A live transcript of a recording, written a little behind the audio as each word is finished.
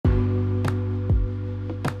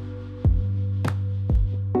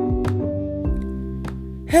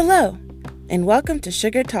Hello, and welcome to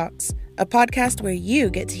Sugar Talks, a podcast where you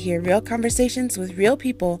get to hear real conversations with real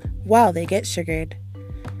people while they get sugared.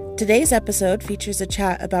 Today's episode features a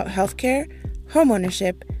chat about healthcare,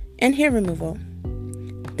 homeownership, and hair removal.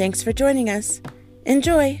 Thanks for joining us.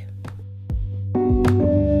 Enjoy!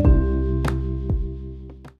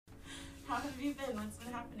 How have you been? What's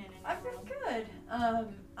been happening in your I've been world? good.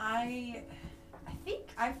 I think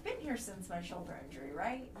I've been here since my shoulder injury,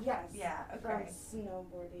 right? Yes. Yeah, From okay.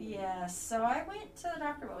 snowboarding. Yeah, so I went to the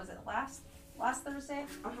doctor, what was it, last Thursday?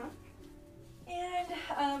 Uh-huh.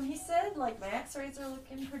 And he said, like, my x-rays are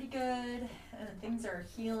looking pretty good, and things are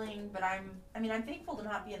healing, but I'm thankful to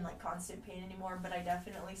not be in, like, constant pain anymore, but I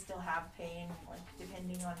definitely still have pain, like,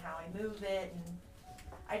 depending on how I move it, and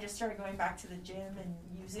I just started going back to the gym and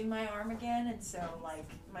using my arm again, and so, like,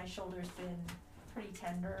 my shoulder's been pretty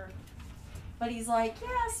tender. But he's like,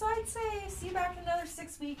 yeah, so I'd say see you back in another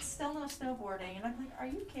 6 weeks, still no snowboarding. And I'm like, are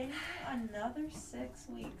you kidding me? Another 6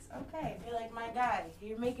 weeks. Okay. You're like, my guy,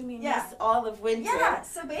 you're making me Yeah. miss all of winter. Yeah,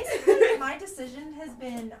 so basically my decision has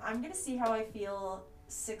been I'm going to see how I feel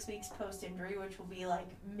 6 weeks post-injury, which will be like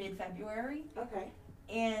mid-February. Okay.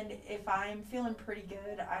 And if I'm feeling pretty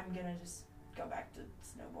good, I'm going to just go back to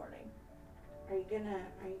snowboarding. Are you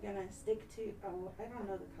gonna stick to, I don't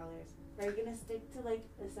know the colors. Are you gonna stick to, like,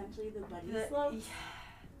 essentially the buddy slopes?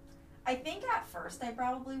 I think at first I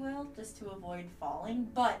probably will, just to avoid falling.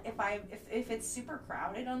 But if it's super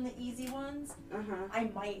crowded on the easy ones, Uh-huh. I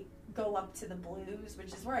might go up to the blues,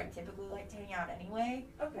 which is where I typically like to hang out anyway.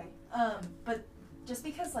 Okay. But just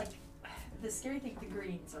because, like, the scary thing, the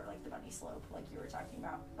greens are like the bunny slope, like you were talking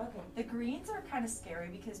about. Okay. The greens are kind of scary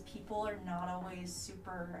because people are not always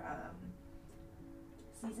super,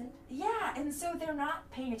 Seasoned? yeah, and so they're not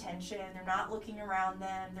paying attention, they're not looking around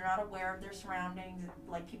them, they're not aware of their surroundings,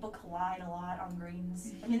 like people collide a lot on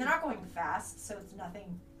greens. I mean, they're not going fast, so it's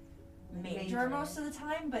nothing major most of the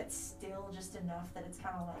time, but still just enough that it's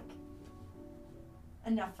kind of like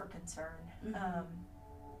enough for concern. Mhm.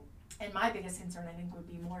 And my biggest concern, I think, would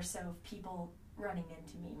be more so of people running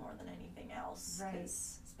into me more than anything else. Right.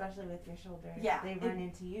 'Cause- Especially with your shoulder. Yeah, They run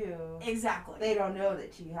into you. exactly. They don't know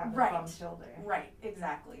that you have a Right. bum shoulder. Right,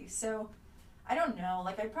 exactly. So, I don't know.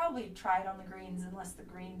 Like, I'd probably try it on the greens unless the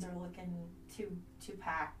greens are looking too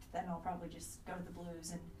packed. Then I'll probably just go to the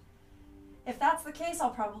blues. And if that's the case, I'll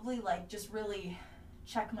probably, like, just really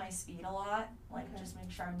check my speed a lot. Like, Okay. just make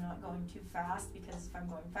sure I'm not going too fast, because if I'm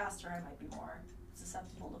going faster, I might be more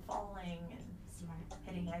susceptible to falling and Smart.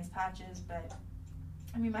 hitting ice patches. But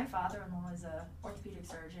I mean, my father-in-law is a orthopedic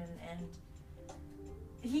surgeon, and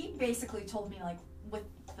he basically told me, like, with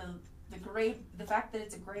the fact that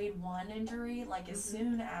it's a grade 1 injury, like, as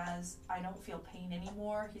soon as I don't feel pain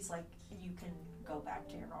anymore, he's like, you can go back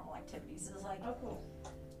to your normal activities. It's like, Oh, cool.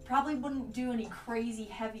 probably wouldn't do any crazy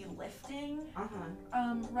heavy lifting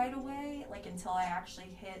Uh-huh. right away, like, until I actually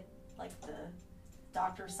hit, like, the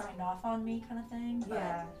doctor signed off on me kind of thing.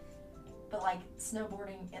 Yeah. But like,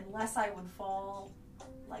 snowboarding, unless I would fall,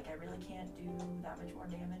 like, I really can't do that much more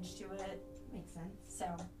damage to it. Makes sense.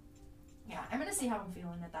 So, yeah, I'm gonna see how I'm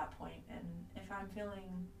feeling at that point, and if I'm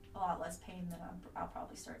feeling a lot less pain, then I'll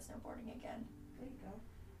probably start snowboarding again. There you go.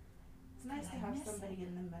 It's nice to I have miss somebody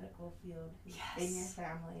in the medical field who's Yes. in your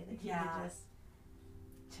family that you Yeah. can just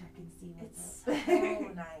check and see It's what's so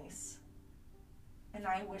up. nice. And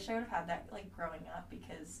I wish I would have had that, like, growing up,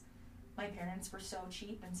 because my parents were so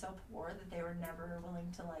cheap and so poor that they were never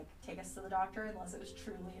willing to, like, take us to the doctor unless it was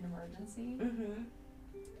truly an emergency. Mm-hmm.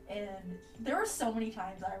 And there were so many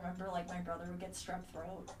times I remember, like, my brother would get strep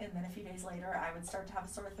throat, and then a few days later I would start to have a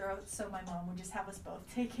sore throat, so my mom would just have us both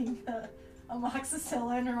taking the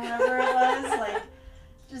amoxicillin or whatever it was, like,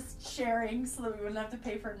 just sharing so that we wouldn't have to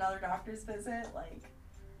pay for another doctor's visit. Like,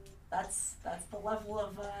 that's the level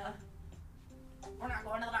of, we're not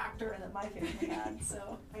going to the doctor that my family had,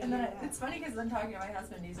 so. And then it's funny, because then talking to my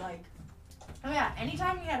husband, he's like, oh yeah,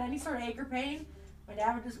 anytime we had any sort of ache or pain, my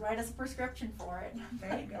dad would just write us a prescription for it. And I'm There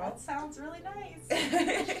you like, go. that sounds really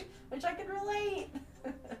nice. Which I could relate.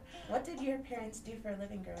 What did your parents do for a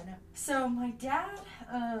living growing up? So my dad,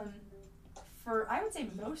 for I would say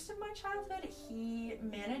most of my childhood, he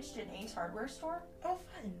managed an Ace Hardware store. Oh,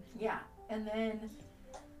 fun. Yeah, and then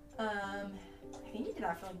I think he did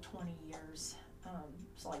that for like 20 years.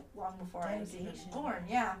 So like long before I was even Dedication. born.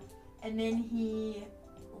 Yeah, and then he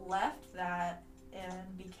left that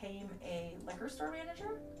and became a liquor store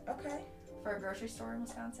manager Okay. for a grocery store in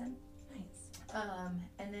Wisconsin. Nice.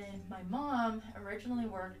 And then my mom originally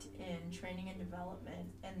worked in training and development,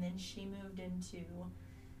 and then she moved into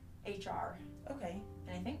HR. Okay.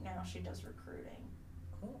 And I think now she does recruiting.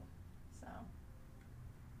 Cool. So.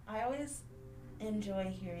 I always enjoy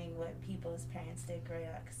hearing what people's parents did growing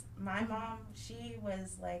up. 'Cause my mom, she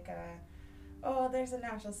was like, oh, there's a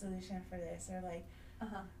natural solution for this. Or like,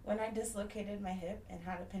 when I dislocated my hip and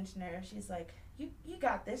had a pinched nerve, she's like, you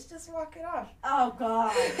got this, just walk it off. Oh,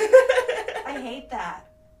 God. I hate that.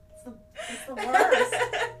 It's the worst.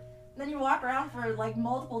 Then you walk around for like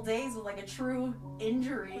multiple days with like a true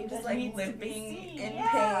injury, just like needs to be seen. In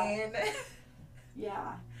pain.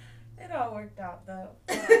 Yeah. It all worked out though.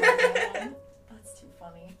 Oh, man. That's too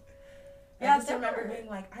funny. I just remember being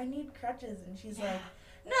like, I need crutches, and she's like,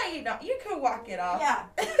 no, you don't. You can walk it off. Yeah.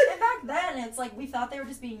 And back then, it's like we thought they were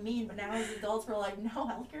just being mean, but now as adults, we're like, no,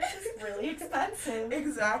 healthcare is just really expensive.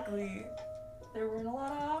 Exactly. There weren't a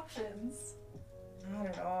lot of options. Not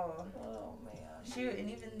at all. Oh, man. Shoot, and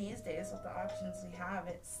even these days with the options we have,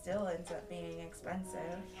 it still ends up being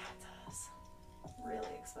expensive. Yeah, it does.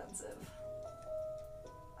 Really expensive.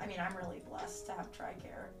 I mean, I'm really blessed to have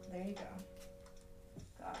TRICARE. There you go.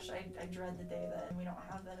 Gosh, I dread the day that we don't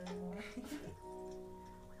have that anymore.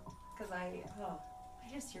 Because I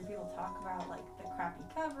just hear people talk about, like, the crappy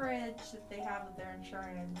coverage that they have with their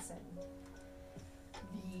insurance and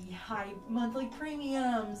the high monthly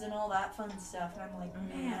premiums and all that fun stuff. And I'm like,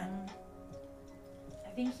 man, I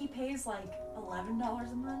think he pays, like,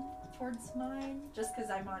 $11 a month towards mine just because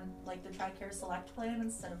I'm on, like, the TRICARE Select plan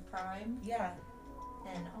instead of Prime. Yeah.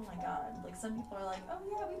 And, oh my God, like, some people are like, oh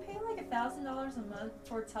yeah, we pay like $1,000 a month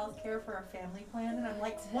towards healthcare for our family plan. And I'm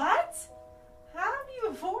like, what? How do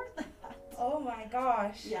you afford that? Oh my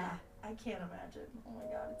gosh. Yeah, I can't imagine. Oh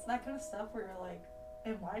my God, it's that kind of stuff where you're like,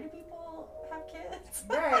 and why do people have kids?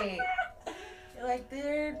 Right. You're like,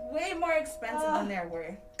 they're way more expensive than they're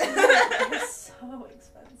worth. They're so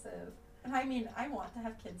expensive. And I mean, I want to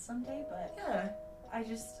have kids someday, but yeah, I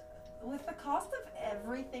just, with the cost of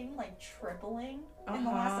everything like tripling in the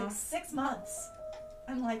last like 6 months,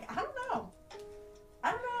 I'm like, I don't know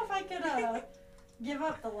if I could give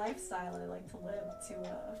up the lifestyle I like to live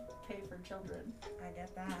to pay for children. I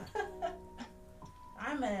get that.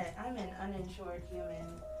 I'm an uninsured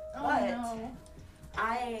human, Oh but no.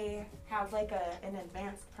 I have like an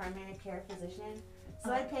advanced primary care physician,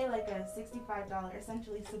 so I pay like a $65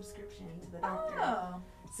 essentially subscription to the doctor. Oh.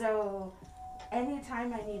 So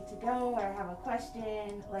anytime I need to go or have a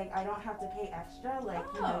question, like I don't have to pay extra like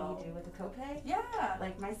you do with the copay. Yeah.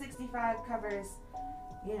 Like my 65 covers,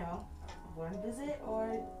 one visit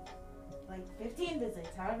or like 15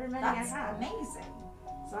 visits, however many I have. That's amazing.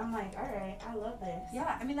 So I'm like, all right, I love this.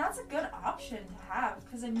 Yeah, I mean that's a good option to have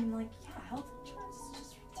because I mean like health insurance is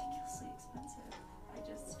just ridiculously expensive.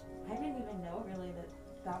 I didn't even know really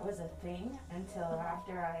that was a thing until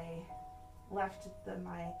after I left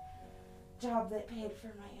my job that paid for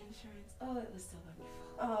my insurance. Oh, it was so wonderful.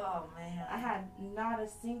 Oh man. I had not a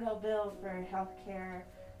single bill for healthcare.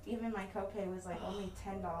 Even my copay was like only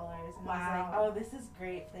 $10, and I was like, "Oh, this is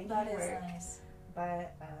great. Thank you." That is nice.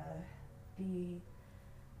 But the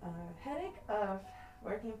headache of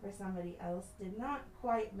working for somebody else did not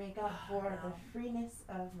quite make up for the freeness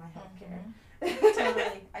of my healthcare.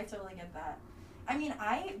 I totally get that. I mean,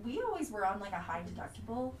 we always were on like a high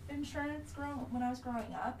deductible insurance when I was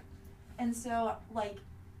growing up, and so like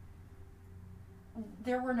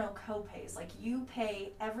there were no co-pays. Like you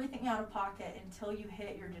pay everything out of pocket until you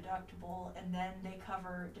hit your deductible, and then they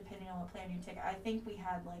cover depending on what plan you take. I think we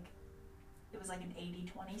had like it was like an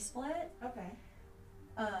 80-20 split. Okay.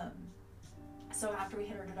 So after we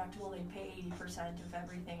hit our deductible, they'd pay 80% of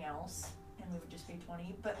everything else, and we would just pay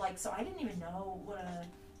 20. But like, so I didn't even know what a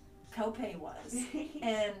copay was,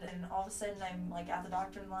 and all of a sudden I'm like at the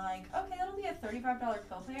doctor and like, okay, that'll be a $35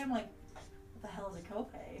 copay. I'm like, what the hell is a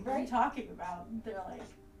copay? What are you talking about? And they're like,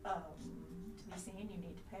 to be seen, you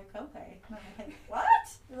need to pay a copay. And I'm like, what?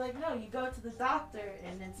 You're like, no, you go to the doctor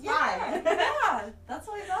and it's fine. fine. Yeah, that's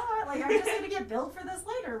what I thought. Like, I'm just gonna get billed for this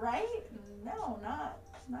later, right? No, not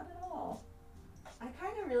at all. I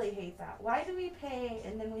kind of really hate that. Why do we pay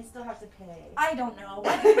and then we still have to pay? I don't know.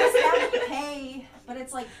 Why do they have to pay? But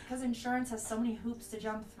it's like, because insurance has so many hoops to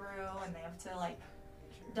jump through, and they have to like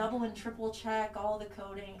double and triple check all the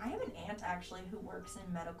coding. I have an aunt actually who works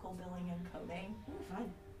in medical billing and coding. Ooh,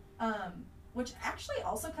 fun. Which actually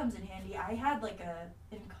also comes in handy. I had like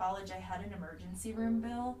in college I had an emergency room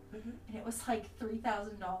bill, and it was like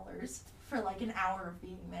 $3,000 for like an hour of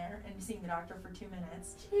being there and seeing the doctor for 2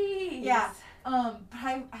 minutes. Jeez. Yeah. But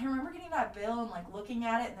I remember getting that bill and like looking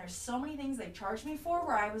at it, and there's so many things they charged me for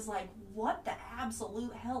where I was like, what the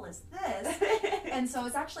absolute hell is this? And so I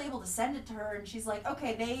was actually able to send it to her, and she's like,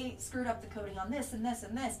 okay, they screwed up the coding on this and this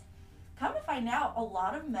and this. Come to find out, a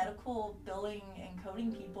lot of medical billing and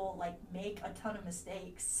coding people like make a ton of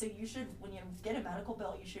mistakes. So you should, when you get a medical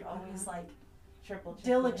bill, you should always like triple check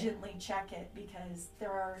diligently check it, because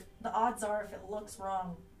the odds are if it looks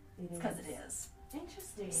wrong, it's because it is.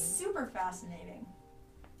 Interesting. Super fascinating.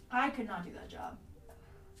 I could not do that job.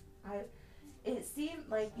 It seemed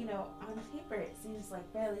like, on paper it seems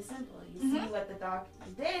like fairly simple. You see what the doctor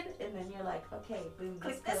did, and then you're like, okay, boom,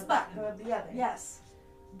 click this button, go the other. Yes.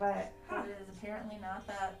 But it is apparently not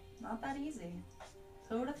that easy.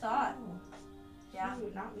 Who would have thought? Oh. Yeah.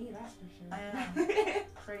 Shoot, not me, that's for sure. I know.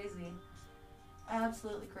 Crazy.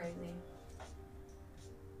 Absolutely crazy.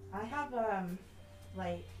 I have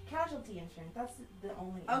casualty insurance. That's the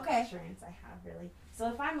only insurance I have, really. So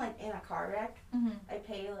if I'm in a car wreck, I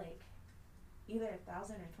pay either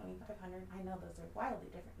 $1,000 or $2,500. I know those are wildly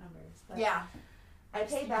different numbers, but yeah, I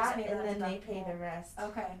pay that, and then they pay the rest.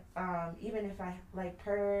 Okay. Even if I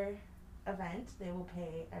per event, they will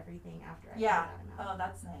pay everything after I pay yeah. that amount. Oh,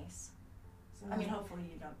 that's nice. So, I mean, hopefully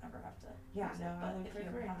you don't ever have to. Yeah, use no, it, I would if you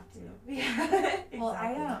prefer ever not have to. to. Yeah.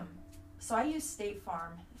 Well, so I use State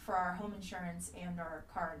Farm for our home insurance and our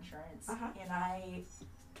car insurance,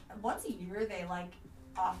 and once a year they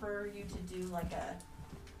offer you to do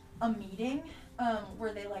a meeting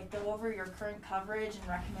where they go over your current coverage and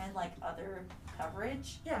recommend other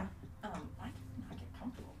coverage. Yeah. I cannot get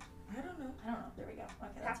comfortable. I don't know. There we go.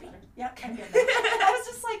 Okay, that's Happy? better. Yep, I'm good now. I was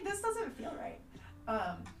just like, this doesn't feel right.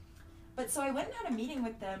 But so I went and had a meeting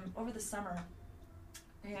with them over the summer,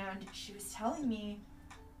 and she was telling me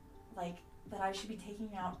that I should be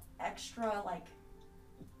taking out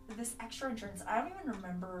this extra insurance. I don't even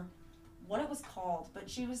remember what it was called, but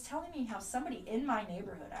she was telling me how somebody in my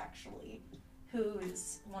neighborhood, actually, who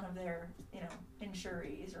is one of their,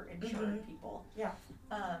 insurees or insured people. Yeah.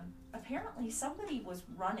 Apparently somebody was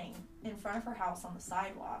running in front of her house on the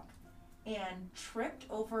sidewalk and tripped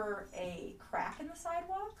over a crack in the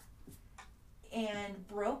sidewalk and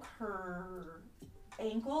broke her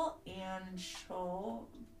ankle and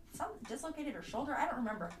dislocated her shoulder. I don't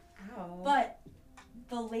remember. Ow. But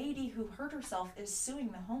the lady who hurt herself is suing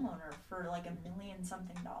the homeowner for $1 million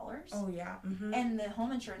something. Oh yeah. Mm-hmm. And the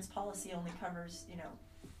home insurance policy only covers,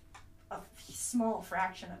 a small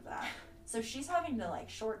fraction of that. So she's having to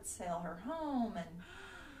short sale her home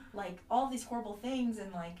and all these horrible things,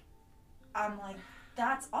 and I'm like,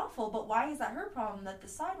 that's awful, but why is that her problem that the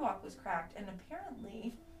sidewalk was cracked? And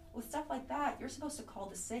apparently with stuff like that, you're supposed to call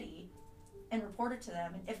the city and report it to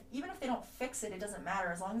them. And even if they don't fix it, it doesn't matter.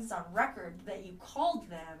 As long as it's on record that you called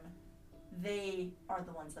them, they are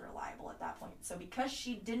the ones that are liable at that point. So because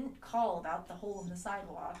she didn't call about the hole in the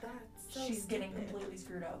sidewalk, she's getting completely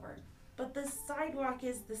screwed over. But the sidewalk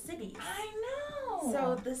is the city's. I know.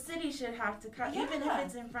 So the city should have to cut, even if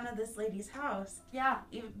it's in front of this lady's house. Yeah.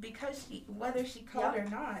 Because whether she called or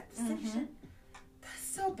not, the city should. That's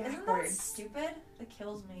so backwards. Isn't that stupid? It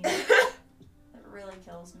kills me. It really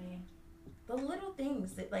kills me. The little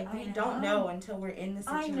things that we don't know until we're in the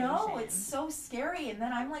situation. I know, it's so scary. And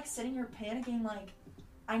then I'm sitting here panicking,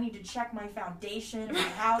 I need to check my foundation of my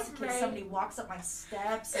house in case somebody walks up my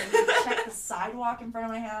steps. I need to check the sidewalk in front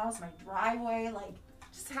of my house, my driveway,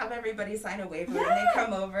 just have everybody sign a waiver when they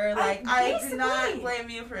come over. I do not blame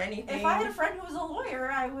you for anything. If I had a friend who was a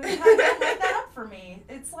lawyer, I would have them write that up for me.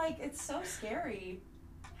 It's it's so scary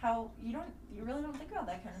how you really don't think about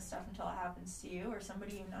that kind of stuff until it happens to you or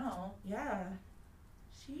somebody you know. Yeah.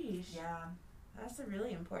 Sheesh. Yeah. That's a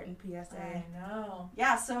really important PSA. I know.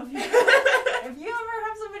 Yeah, so if you ever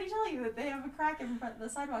have somebody tell you that they have a crack in front of the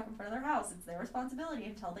sidewalk in front of their house, it's their responsibility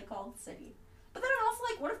until they call the city. But then I'm also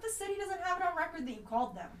what if the city doesn't have it on record that you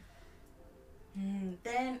called them?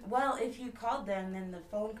 Then, if you called them, then the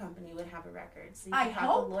phone company would have a record. So you could have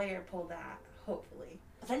the lawyer pull that, hopefully.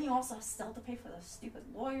 But then you also still have to pay for the stupid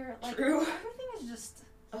lawyer. True. Everything is just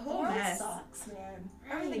a whole mess. Sucks, man.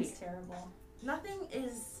 Right. Everything's terrible. Nothing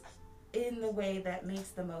is in the way that makes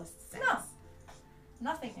the most sense. No.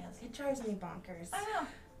 Nothing is. It drives me bonkers. I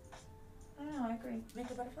know, I agree. Make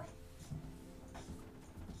a butterfly?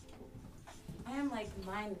 I am mind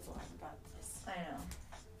blown about this. I know.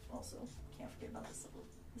 Also, can't forget about this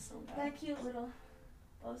little guy. That cute little,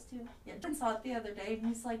 those two. Yeah, Jen saw it the other day and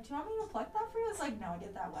he's like, do you want me to pluck that for you? I was like, no,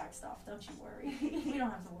 get that waxed off. Don't you worry. We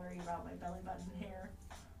don't have to worry about my belly button hair.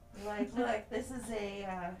 Look, this is a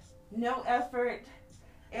no effort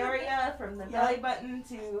area from the belly button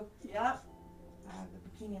to the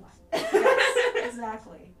bikini line. Yes,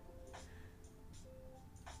 exactly.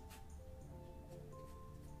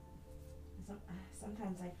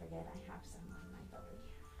 Sometimes I forget I have some on my belly.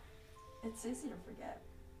 It's easy to forget.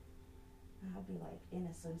 I'll be in a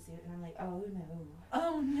swimsuit and I'm like, oh no.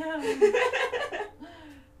 Oh no.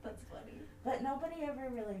 That's funny. But nobody ever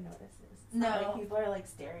really notices. It's No. not like people are like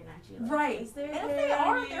staring at you. Like, Right. Is there And if hair they on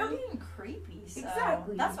are, you? they're being creepy. So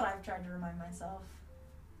Exactly. that's what I've tried to remind myself.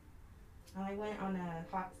 I went on a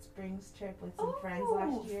hot springs trip with some friends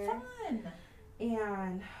last year. Fun.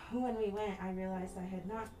 And when we went, I realized I had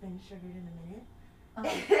not been sugared in a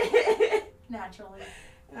minute. Naturally.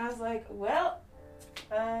 And I was like, well,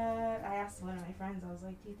 I asked one of my friends, I was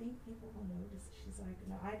like, do you think people will notice? She's like,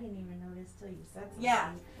 no, I didn't even notice till you said something.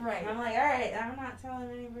 Yeah, right. And I'm like, all right, I'm not telling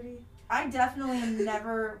anybody. I definitely am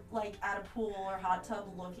never, like, at a pool or hot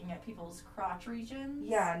tub looking at people's crotch regions.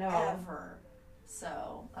 Yeah, no. Ever.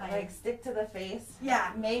 So, Like, stick to the face.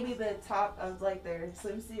 Yeah. Maybe the top of, like, their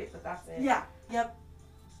swimsuit, but that's it. Yeah, yep.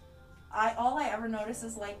 All I ever notice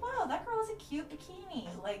is, like, wow, that girl has a cute bikini.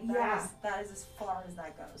 Like, that is as far as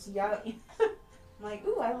that goes. Yep. I'm like,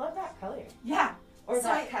 ooh, I love that color. Yeah. Or So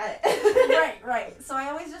that cut. Right. So I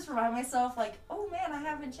always just remind myself, like, oh man, I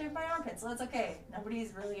haven't shaved my armpits, so that's okay.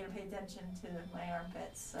 Nobody's really going to pay attention to my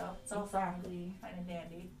armpits, so it's all fine and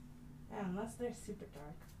dandy. Yeah, unless they're super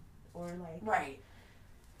dark. Or, like... Right.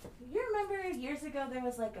 You remember years ago there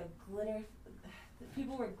was, like, a glitter...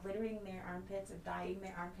 People were glittering their armpits or dyeing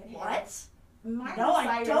their armpit hair. What?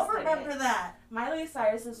 I don't remember that. Miley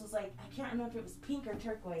Cyrus's was, like, I can't remember if it was pink or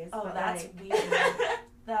turquoise. Oh, but that's like, weird.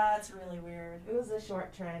 That's really weird. It was a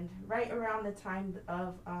short trend. Right around the time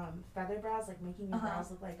of feather brows, like making your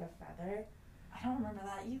brows look like a feather. I don't remember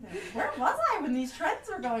that either. Where was I when these trends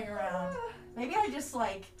were going around? Maybe I just,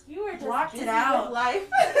 like, you were just blocked busy it out. with life.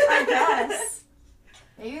 I guess.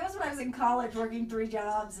 Maybe it was when I was in college working 3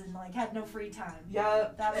 jobs and, like, had no free time.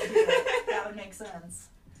 Yup. That would be it. That would make sense.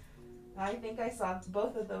 I think I saw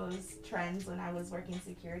both of those trends when I was working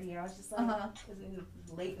security. I was just like,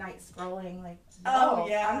 late night scrolling, like, oh,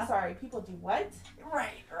 yeah. I'm sorry, people do what?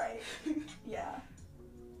 Right. Yeah.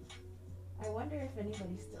 I wonder if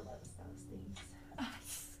anybody still does those things.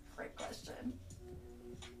 Great question.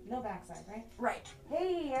 No backside, right? Right.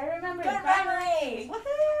 Hey, I remember. Good memory!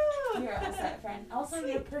 Woohoo! You're all set, friend. Also,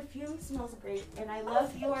 your perfume smells great, and I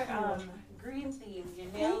love your green theme.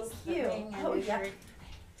 Your nails, Thank you. the ring, and Oh, your yeah. shirt.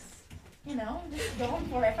 You know, I'm just going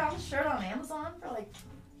for it. I found a shirt on Amazon for like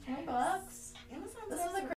 $20. Amazon's This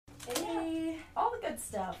was a great. Hey. All the good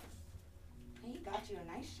stuff. He got you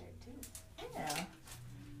a nice shirt, too. Yeah.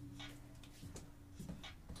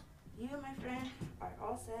 You, my friend, are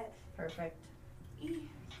all set. Perfect.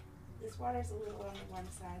 This water's a little on the warm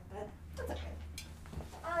side, but That's okay.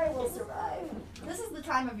 I will survive. This is the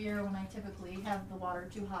time of year when I typically have the water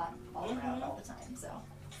too hot all around all the time, so.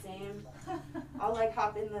 same. I'll like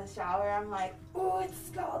hop in the shower. I'm like, oh, it's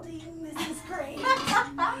scalding. This is great.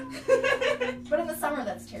 But in the summer,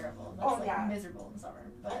 that's terrible. That's miserable in the summer.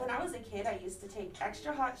 But when I was a kid, I used to take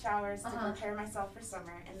extra hot showers to prepare myself for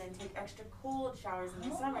summer, and then take extra cold showers in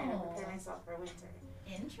the summer to prepare myself for winter.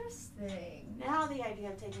 Interesting. Now the idea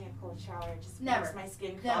of taking a cold shower just Never. makes my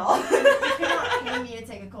skin No. crawl. You cannot pay me to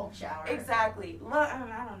take a cold shower. Exactly. Look, I don't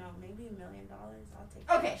know, maybe $1 million. I'll take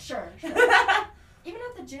it. Okay, sure. Even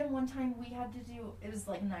at the gym one time we had to do, it was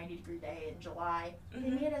like a 90-degree day in July. They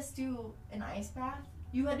made us do an ice bath.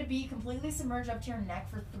 You had to be completely submerged up to your neck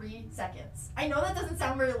for 3 seconds. I know that doesn't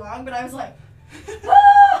sound very long, but I was like, because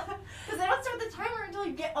they don't start the timer until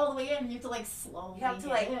you get all the way in, and you have to like slowly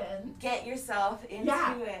get yourself into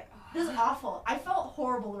it. This is awful. I felt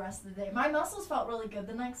horrible the rest of the day. My muscles felt really good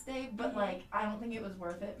the next day, but like I don't think it was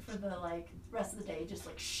worth it for the like rest of the day, just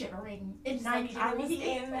like shivering in 90 degrees. I was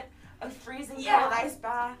in a freezing cold ice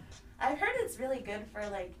bath. I've heard it's really good for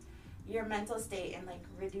like your mental state and like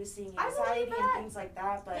reducing anxiety and things like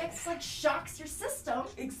that. But it's like shocks your system.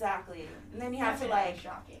 Exactly. And then you have to like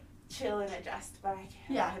chill and adjust. But I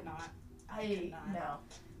could not. I could not.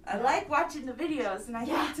 I like watching the videos, and I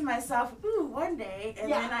think to myself, ooh, one day,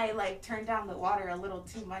 and then I like turn down the water a little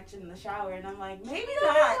too much in the shower, and I'm like, maybe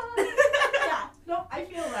not. No, I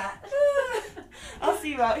feel that. I'll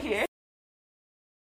see you out here.